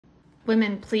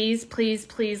Women, please, please,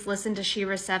 please listen to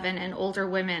SheraSeven and older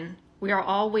women. We are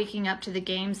all waking up to the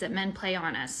games that men play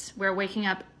on us. We're waking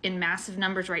up in massive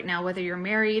numbers right now, whether you're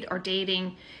married or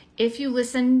dating. If you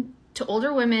listen to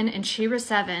older women and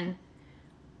SheraSeven,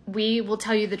 we will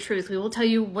tell you the truth. We will tell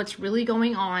you what's really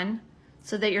going on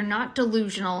so that you're not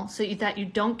delusional, so that you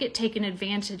don't get taken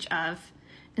advantage of,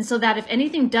 and so that if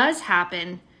anything does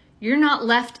happen, you're not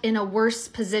left in a worse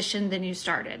position than you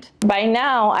started. By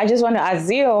now, I just want to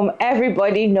assume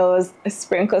everybody knows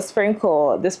Sprinkle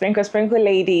Sprinkle, the Sprinkle Sprinkle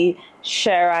lady,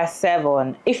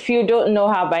 SheraSeven. If you don't know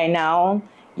her by now,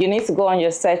 you need to go on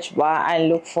your search bar and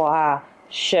look for her,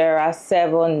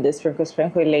 SheraSeven, the Sprinkle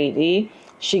Sprinkle lady.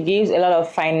 She gives a lot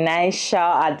of financial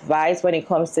advice when it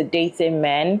comes to dating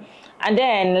men. And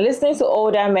then listening to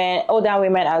older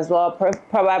women as well,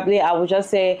 probably I would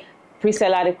just say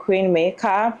Princella, the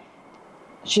QueenMaker.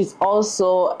 She's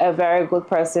also a very good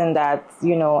person that,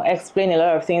 you know, explain a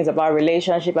lot of things about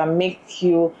relationship and make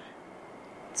you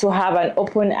to have an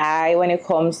open eye when it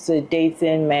comes to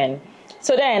dating men.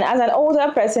 So then, as an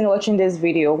older person watching this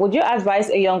video, would you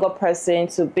advise a younger person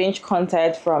to binge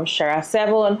content from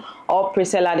SheraSeven or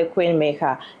Princella, the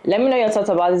QueenMaker? Let me know your thoughts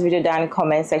about this video down in the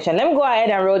comment section. Let me go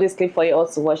ahead and roll this clip for you all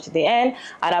to watch to the end,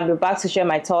 and I'll be back to share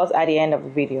my thoughts at the end of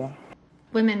the video.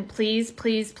 Women, please,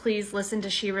 please, please listen to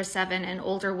SheraSeven and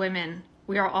older women.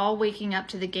 We are all waking up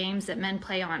to the games that men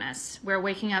play on us. We're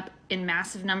waking up in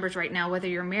massive numbers right now, whether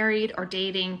you're married or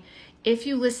dating. If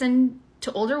you listen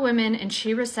to older women and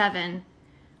SheraSeven,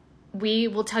 we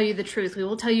will tell you the truth. We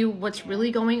will tell you what's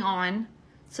really going on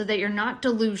so that you're not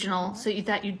delusional, so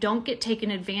that you don't get taken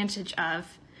advantage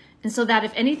of, and so that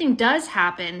if anything does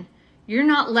happen, you're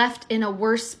not left in a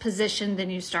worse position than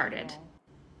you started.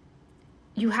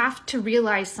 You have to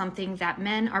realize something, that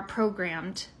men are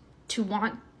programmed to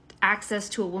want access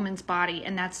to a woman's body,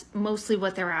 and that's mostly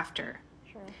what they're after.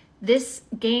 Sure. This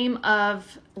game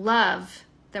of love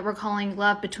that we're calling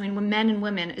love between men and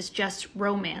women is just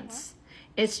romance.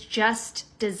 It's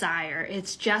just desire.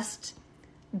 It's just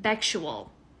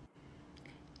sexual.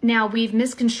 Now, we've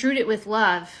misconstrued it with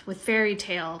love, with fairy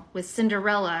tale, with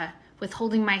Cinderella, with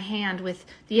holding my hand, with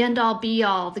the end-all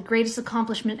be-all, the greatest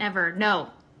accomplishment ever.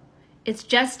 No. It's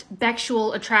just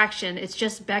sexual attraction. It's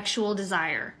just sexual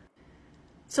desire.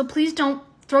 So please don't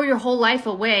throw your whole life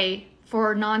away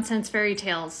for nonsense fairy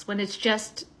tales when it's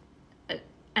just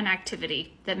an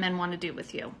activity that men want to do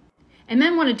with you. And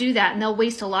men want to do that, and they'll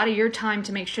waste a lot of your time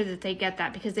to make sure that they get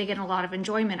that, because they get a lot of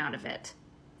enjoyment out of it.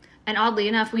 And oddly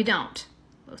enough, we don't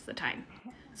most of the time.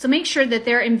 So make sure that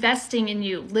they're investing in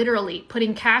you, literally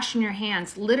putting cash in your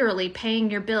hands, literally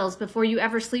paying your bills before you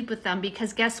ever sleep with them,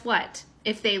 because guess what?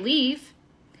 If they leave,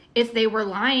 if they were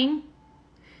lying,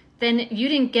 then you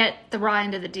didn't get the raw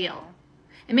end of the deal.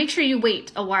 And make sure you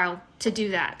wait a while to do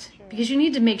that, because you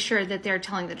need to make sure that they're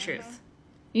telling the truth.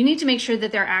 You need to make sure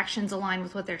that their actions align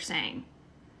with what they're saying.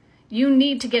 You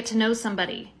need to get to know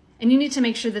somebody, and you need to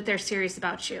make sure that they're serious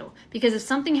about you, because if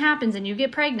something happens and you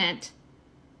get pregnant,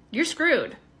 you're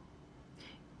screwed.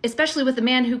 Especially with a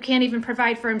man who can't even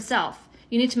provide for himself.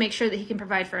 You need to make sure that he can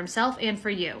provide for himself and for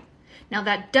you. Now,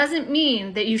 that doesn't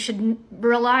mean that you should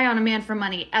rely on a man for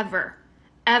money, ever,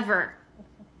 ever.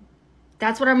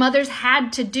 That's what our mothers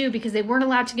had to do because they weren't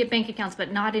allowed to get bank accounts,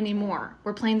 but not anymore.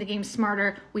 We're playing the game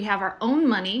smarter. We have our own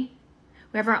money.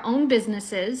 We have our own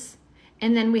businesses.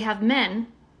 And then we have men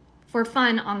for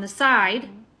fun on the side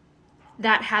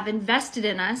that have invested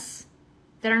in us,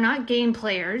 that are not game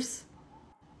players.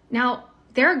 Now,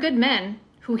 there are good men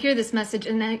who hear this message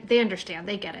and they understand,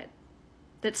 they get it.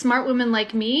 That smart women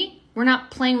like me, we're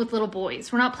not playing with little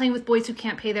boys. We're not playing with boys who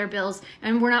can't pay their bills,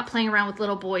 and we're not playing around with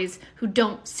little boys who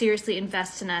don't seriously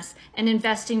invest in us. And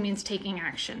investing means taking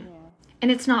action. Yeah.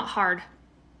 And it's not hard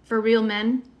for real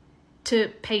men to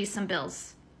pay some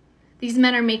bills. These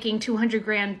men are making 200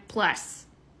 grand plus.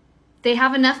 They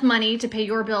have enough money to pay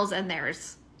your bills and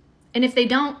theirs. And if they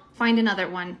don't, find another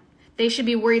one. They should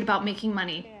be worried about making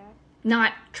money,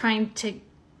 not trying to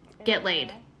get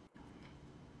laid.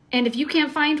 And if you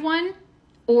can't find one,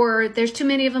 or there's too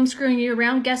many of them screwing you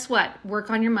around, guess what? Work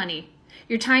on your money.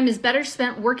 Your time is better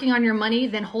spent working on your money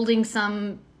than holding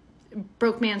some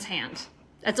broke man's hand.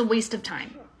 That's a waste of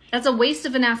time. That's a waste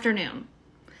of an afternoon.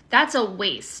 That's a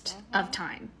waste of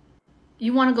time.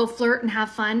 You want to go flirt and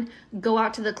have fun? Go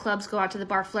out to the clubs, go out to the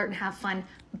bar, flirt and have fun.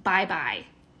 Bye-bye.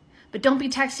 But don't be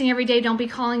texting every day. Don't be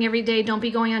calling every day. Don't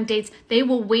be going on dates. They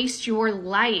will waste your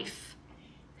life.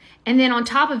 And then on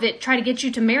top of it, try to get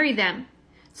you to marry them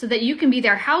so that you can be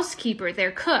their housekeeper, their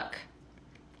cook.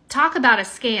 Talk about a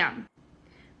scam.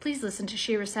 Please listen to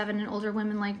SheraSeven and older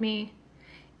women like me.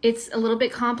 It's a little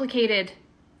bit complicated.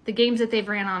 the games that they've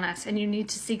ran on us, and you need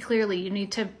to see clearly. You need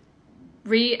to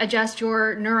readjust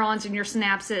your neurons and your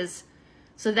synapses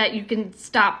so that you can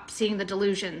stop seeing the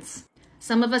delusions.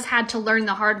 Some of us had to learn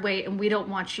the hard way, and we don't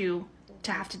want you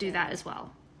to have to do that as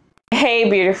well. Hey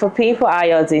beautiful people, how are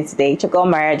you all doing today? Choko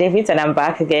Mara David, and I'm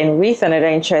back again with another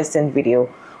interesting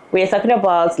video. We are talking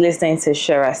about listening to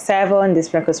SheraSeven,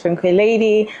 the sprinkle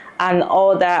lady, and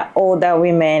all the older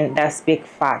women that speak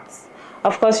facts.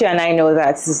 Of course, you and I know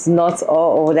that it's not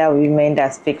all older women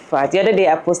that speak facts. The other day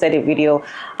I posted a video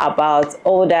about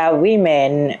older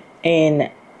women in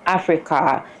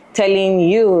Africa telling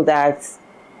you that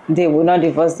they will not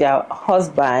divorce their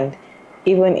husband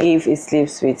even if he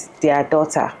sleeps with their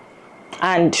daughter.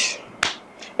 And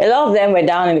a lot of them were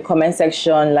down in the comment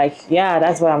section like, yeah,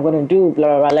 that's what I'm going to do, blah,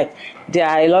 blah, blah. Like, there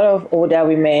are a lot of older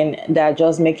women that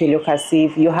just make you look as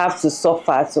if you have to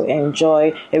suffer to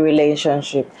enjoy a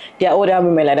relationship. There are older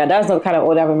women like that. That's not the kind of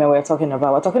older women we're talking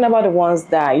about. We're talking about the ones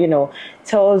that, you know,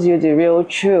 tells you the real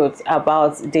truth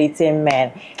about dating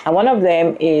men. And one of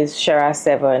them is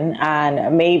SheraSeven,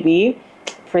 and maybe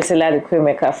Princella the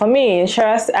QueenMaker. For me,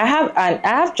 I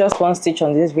have just one stitch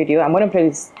on this video. I'm going to play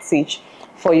this stitch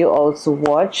for you all to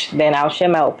watch. Then I'll share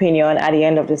my opinion at the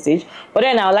end of the stitch. But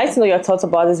then I'd like to know your thoughts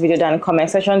about this video down in the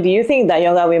comment section. Do you think that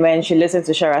younger women should listen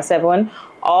to SheraSeven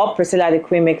or Princella the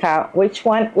QueenMaker? Which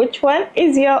one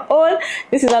is your own?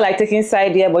 This is not like taking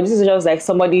side here, but this is just like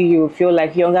somebody you feel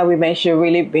like younger women should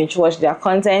really binge watch their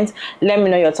content. Let me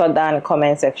know your thoughts down in the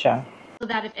comment section. So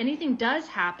that if anything does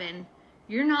happen,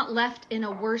 you're not left in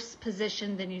a worse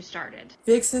position than you started.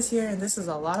 Big sis here, and this is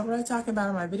a lot of what I talk about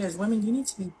in my videos. Women, you need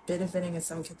to be benefiting in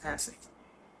some capacity.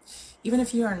 Even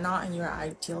if you are not in your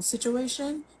ideal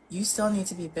situation, you still need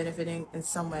to be benefiting in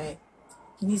some way.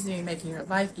 He needs to be making your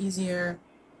life easier.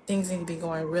 Things need to be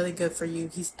going really good for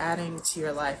you. He's adding to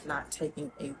your life, not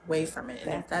taking away from it.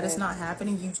 And if that is not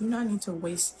happening, you do not need to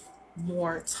waste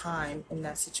more time in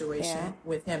that situation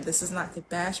with him. This is not to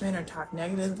bash men or talk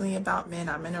negatively about men.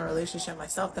 I'm in a relationship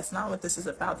myself. That's not what this is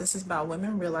about. This is about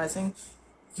women realizing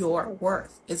your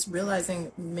worth. It's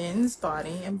realizing men's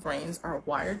body and brains are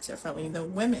wired differently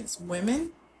than women's.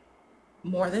 Women,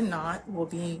 more than not, will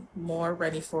be more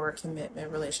ready for a commitment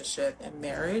relationship and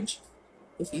marriage.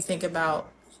 If you think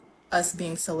about us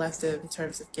being selective in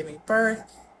terms of giving birth,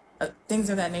 things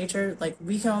of that nature, like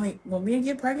we can only, when we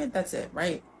get pregnant, that's it,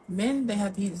 right? Men, they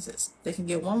have penises. They can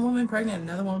get one woman pregnant and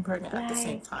another woman pregnant at the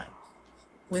same time.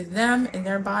 With them and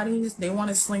their bodies, they want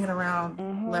to sling it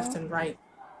around left and right.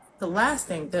 The last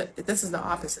thing, this is the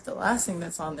opposite. The last thing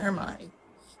that's on their mind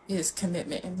is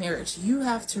commitment and marriage. You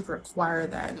have to require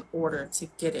that in order to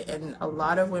get it. And a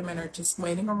lot of women are just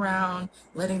waiting around,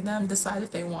 letting them decide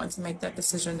if they want to make that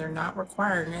decision. They're not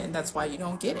requiring it, and that's why you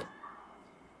don't get it.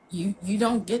 You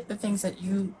don't get the things that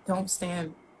you don't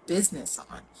stand business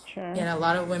on. Sure. And a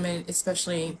lot of women,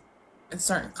 especially in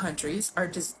certain countries, are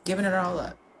just giving it all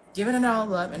up.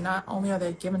 And not only are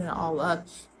they giving it all up,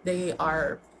 they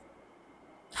are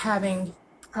having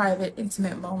private,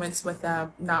 intimate moments with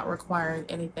them, not requiring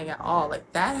anything at all.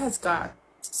 Like, that has got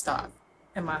to stop,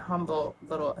 in my humble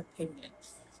little opinion.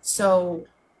 So,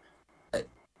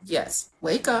 yes,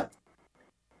 wake up.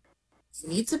 You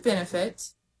need to benefit.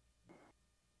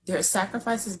 There are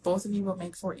sacrifices both of you will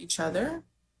make for each other.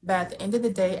 But at the end of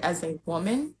the day, as a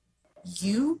woman,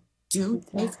 you do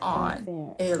take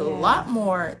on a lot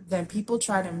more than people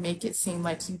try to make it seem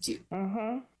like you do.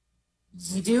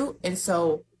 You do, and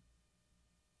so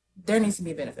there needs to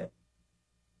be a benefit.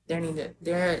 There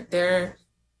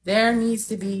needs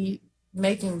to be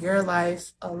making your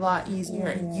life a lot easier,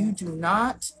 and you do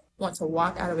not want to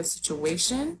walk out of a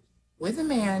situation with a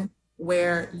man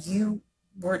where you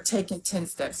were taking 10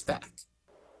 steps back.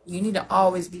 You need to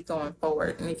always be going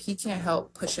forward, and if he can't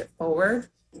help push it forward,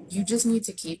 you just need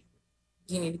to keep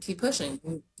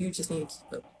pushing. You just need to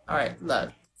keep it. All right,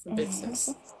 love for business.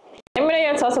 Let me know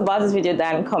your thoughts about this video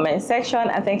down in the comment section,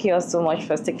 and thank you all so much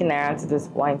for sticking around to this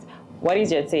point. What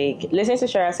is your take? Listening to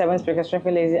SheraSeven's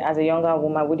sprinkle lady as a younger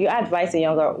woman, would you advise a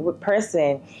younger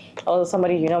person, or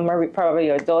somebody you know, maybe probably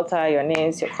your daughter, your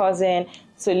niece, your cousin,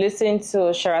 to listen to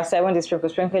SheraSeven, the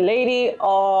sprinkle lady,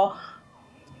 or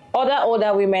other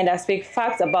older women that speak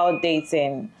facts about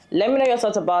dating? Let me know your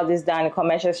thoughts about this down in the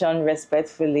comment section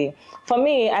respectfully. For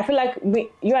me, I feel like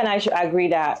you and I should agree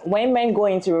that when men go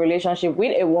into a relationship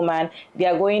with a woman, they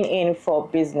are going in for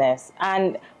business.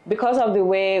 And because of the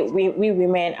way we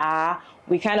women are,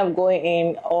 we kind of go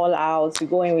in all out. We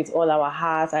go in with all our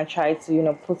hearts and try to, you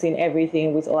know, put in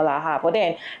everything with all our heart. But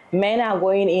then men are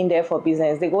going in there for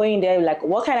business. They go in there like,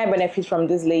 what can I benefit from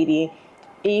this lady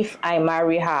if I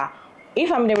marry her?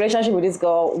 if I'm in a relationship with this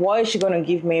girl, what is she going to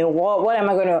give me? What am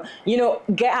I going to,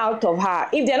 get out of her?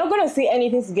 If they're not going to see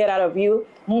anything to get out of you,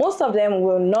 most of them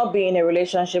will not be in a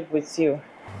relationship with you.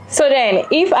 So then,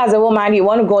 if as a woman you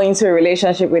want to go into a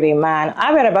relationship with a man,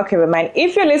 I've got a back of your mind.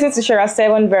 If you listen to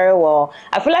SheraSeven very well,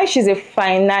 I feel like she's a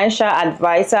financial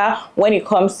advisor when it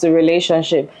comes to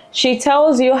relationship. She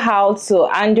tells you how to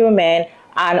handle men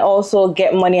and also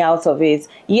get money out of it.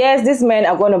 Yes, these men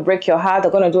are going to break your heart.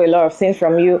 They're going to do a lot of things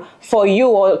for you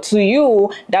or to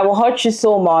you that will hurt you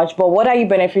so much. But what are you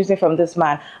benefiting from this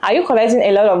man? Are you collecting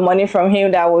a lot of money from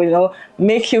him that will,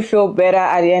 make you feel better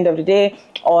at the end of the day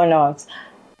or not?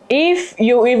 If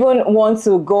you even want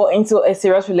to go into a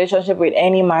serious relationship with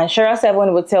any man,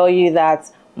 SheraSeven will tell you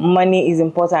that money is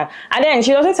important. And then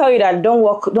she doesn't tell you that don't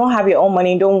work, don't have your own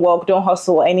money, don't work, don't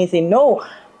hustle or anything. No.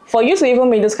 For you to even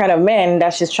meet those kind of men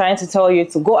that she's trying to tell you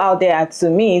to go out there and to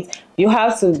meet, you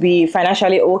have to be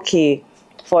financially okay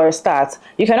for a start.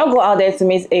 You cannot go out there to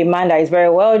meet a man that is very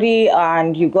wealthy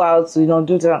and you go out to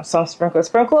do some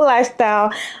sprinkle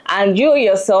lifestyle, and you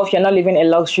yourself, you're not living a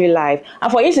luxury life. And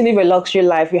for you to live a luxury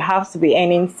life, you have to be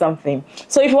earning something.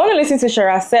 So if you want to listen to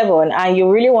SheraSeven and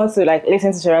you really want to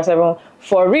listen to SheraSeven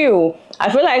for real, I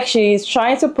feel like she's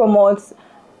trying to promote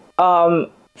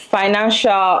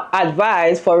financial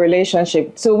advice for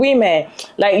relationship to women.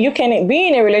 Like, you can be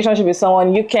in a relationship with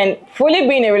someone, you can fully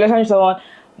be in a relationship with someone,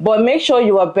 but make sure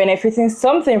you are benefiting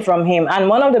something from him. And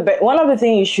one of the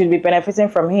things you should be benefiting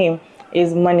from him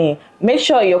is money. Make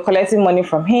sure you're collecting money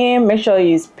from him. Make sure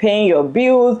he's paying your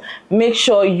bills. Make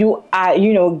sure you are,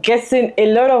 getting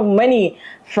a lot of money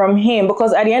from him.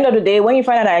 Because at the end of the day, when you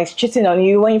find out that he's cheating on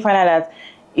you, when you find out that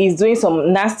he's doing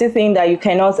some nasty thing that you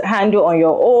cannot handle on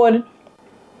your own,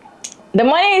 the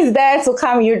money is there to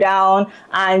calm you down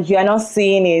and you are not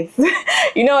seeing it.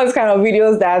 It's kind of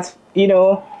videos that,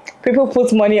 people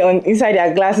put money on inside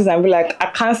their glasses and be like, I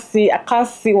can't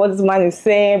see what this man is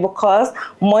saying because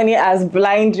money has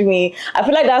blinded me. I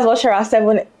feel like that's what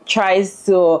SheraSeven tries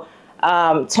to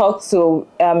talk to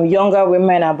younger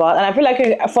women about. And I feel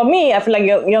like, for me, I feel like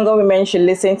younger women should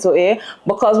listen to it,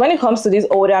 because when it comes to these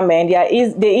older men,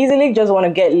 they easily just want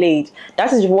to get laid.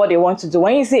 That is what they want to do.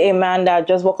 When you see a man that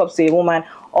just walk up to a woman,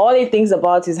 all he thinks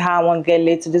about is how I want to get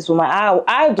laid to this woman.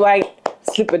 How do I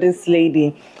sleep with this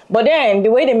lady? But then the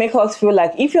way they make us feel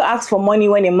like if you ask for money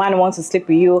when a man wants to sleep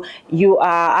with you, you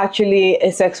are actually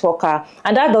a sex worker.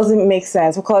 And that doesn't make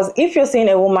sense, because if you're seeing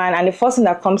a woman and the first thing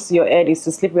that comes to your head is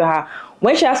to sleep with her,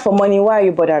 when she asks for money, why are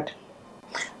you bothered?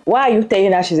 Why are you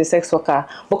telling her she's a sex worker?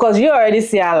 Because you already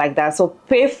see her like that. So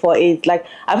pay for it. Like,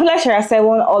 I feel like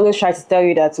SheraSeven always tries to tell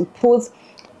you that to put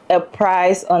a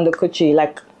price on the coochie.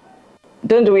 Like,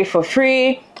 don't do it for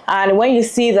free. And when you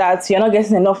see that you're not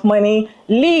getting enough money,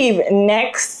 leave.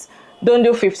 Next. Don't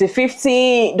do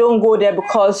 50-50. Don't go there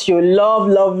because you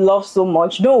love so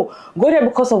much. No, go there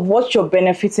because of what you're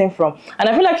benefiting from. And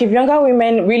I feel like if younger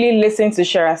women really listen to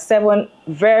SheraSeven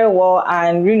very well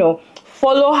and,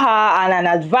 follow her and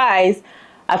advice,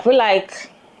 I feel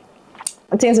like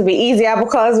things will be easier,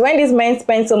 because when these men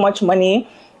spend so much money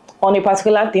on a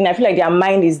particular thing, I feel like their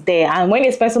mind is there. And when they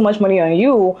spend so much money on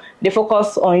you, they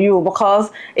focus on you,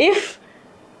 because if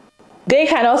they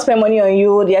cannot spend money on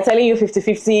you, they are telling you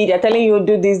 50-50, they're telling you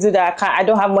do this, do that, I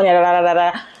don't have money,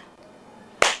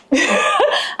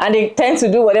 and they tend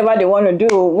to do whatever they want to do.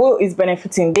 Who is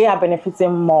benefiting? They are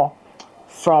benefiting more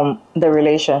from the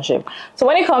relationship. So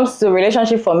when it comes to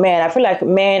relationship for men, I feel like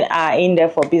men are in there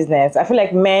for business. I feel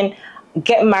like men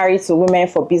get married to women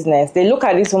for business. They look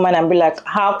at this woman and be like,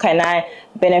 how can I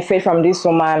benefit from this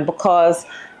woman? Because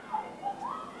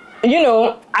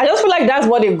I just feel like that's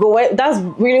what they go with. That's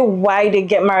really why they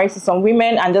get married to some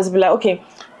women and just be like, okay,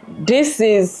 this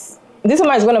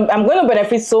woman I'm going to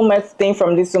benefit so much thing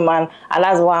from this woman, and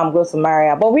that's why I'm going to marry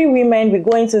her. But we women, we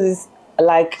go into this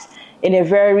like in a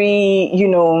very,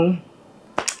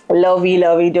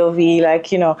 lovey-dovey, like,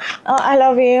 oh, I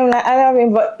love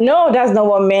him, but no, that's not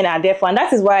what men are there for. And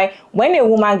that is why when a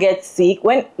woman gets sick,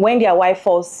 when their wife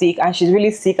falls sick and she's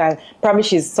really sick and probably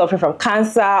she's suffering from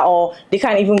cancer, or they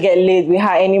can't even get laid with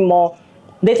her anymore,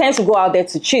 they tend to go out there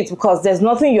to cheat, because there's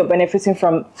nothing you're benefiting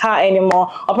from her anymore,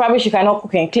 or probably she cannot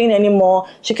cook and clean anymore,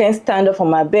 she can't stand up on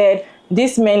my bed.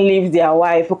 These men leave their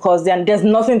wife because there's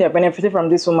nothing they're benefiting from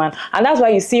this woman. And that's why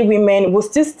you see women will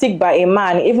still stick by a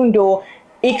man even though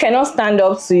he cannot stand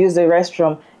up to use the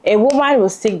restroom. A woman will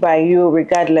stick by you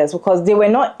regardless, because they were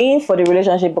not in for the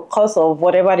relationship because of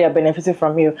whatever they are benefiting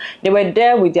from you. They were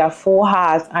there with their full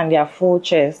heart and their full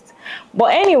chest.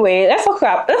 But anyway, let's talk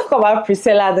about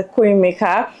Princella, the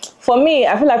QueenMaker. For me,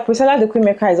 I feel like Princella, the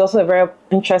QueenMaker, is also a very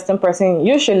interesting person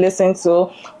you should listen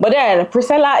to. But then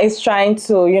Princella is trying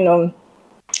to,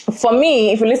 for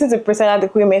me, if you listen to Princella the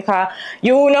QueenMaker,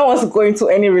 you will not want to go into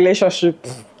any relationship.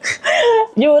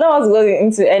 You will not want to go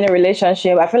into any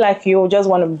relationship. I feel like you just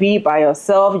want to be by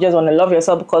yourself. You just want to love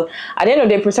yourself, because at the end of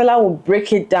the day, Princella will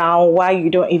break it down why you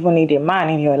don't even need a man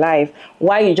in your life,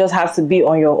 why you just have to be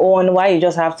on your own, why you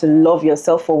just have to love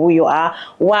yourself for who you are,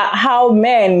 how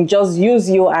men just use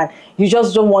you and you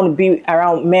just don't want to be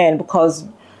around men because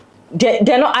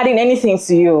they're not adding anything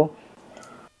to you.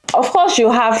 Of course, you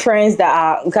have friends that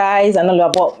are guys and all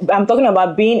that, but I'm talking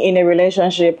about being in a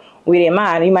relationship with a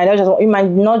man. You might not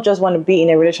just want to be in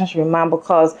a relationship with a man,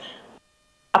 because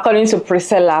according to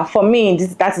Princella, for me,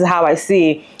 that is how I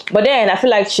see it. But then I feel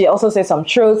like she also said some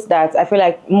truths that I feel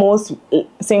like most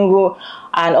single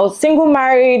and also single,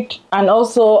 married, and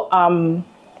also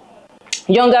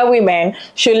younger women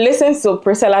should listen to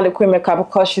Princella the QueenMaker,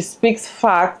 because she speaks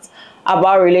facts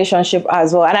about relationship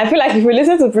as well. And I feel like if you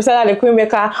listen to Princella the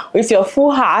QueenMaker with your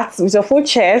full heart, with your full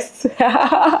chest,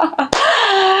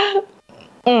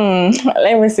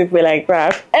 let me see if we like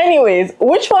that. Anyways,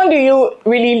 which one do you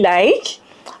really like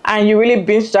and you really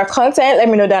binge that content? Let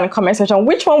me know down in the comment section.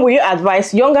 Which one will you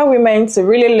advise younger women to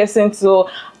really listen to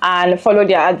and follow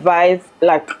their advice?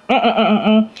 Like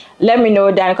let me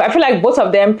know down. I feel like both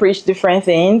of them preach different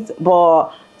things,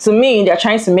 but to me, they're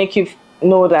trying to make you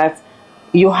know that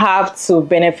you have to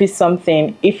benefit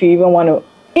something. If you even want to,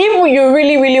 if you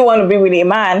really want to be with a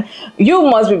man, you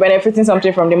must be benefiting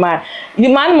something from the man. The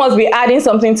man must be adding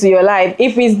something to your life.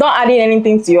 If he's not adding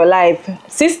anything to your life,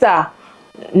 sister,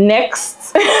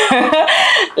 next.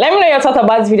 Let me know your thoughts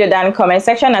about this video down in the comment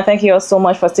section, and thank you all so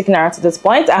much for sticking around to this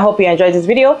point. I hope you enjoyed this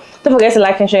video. Don't forget to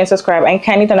like and share and subscribe, and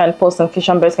kindly turn on the post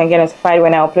notification bell so you can get notified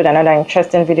when I upload another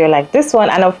interesting video like this one.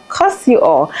 And of course,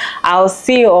 I'll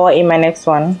see you all in my next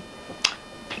one.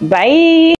 Bye.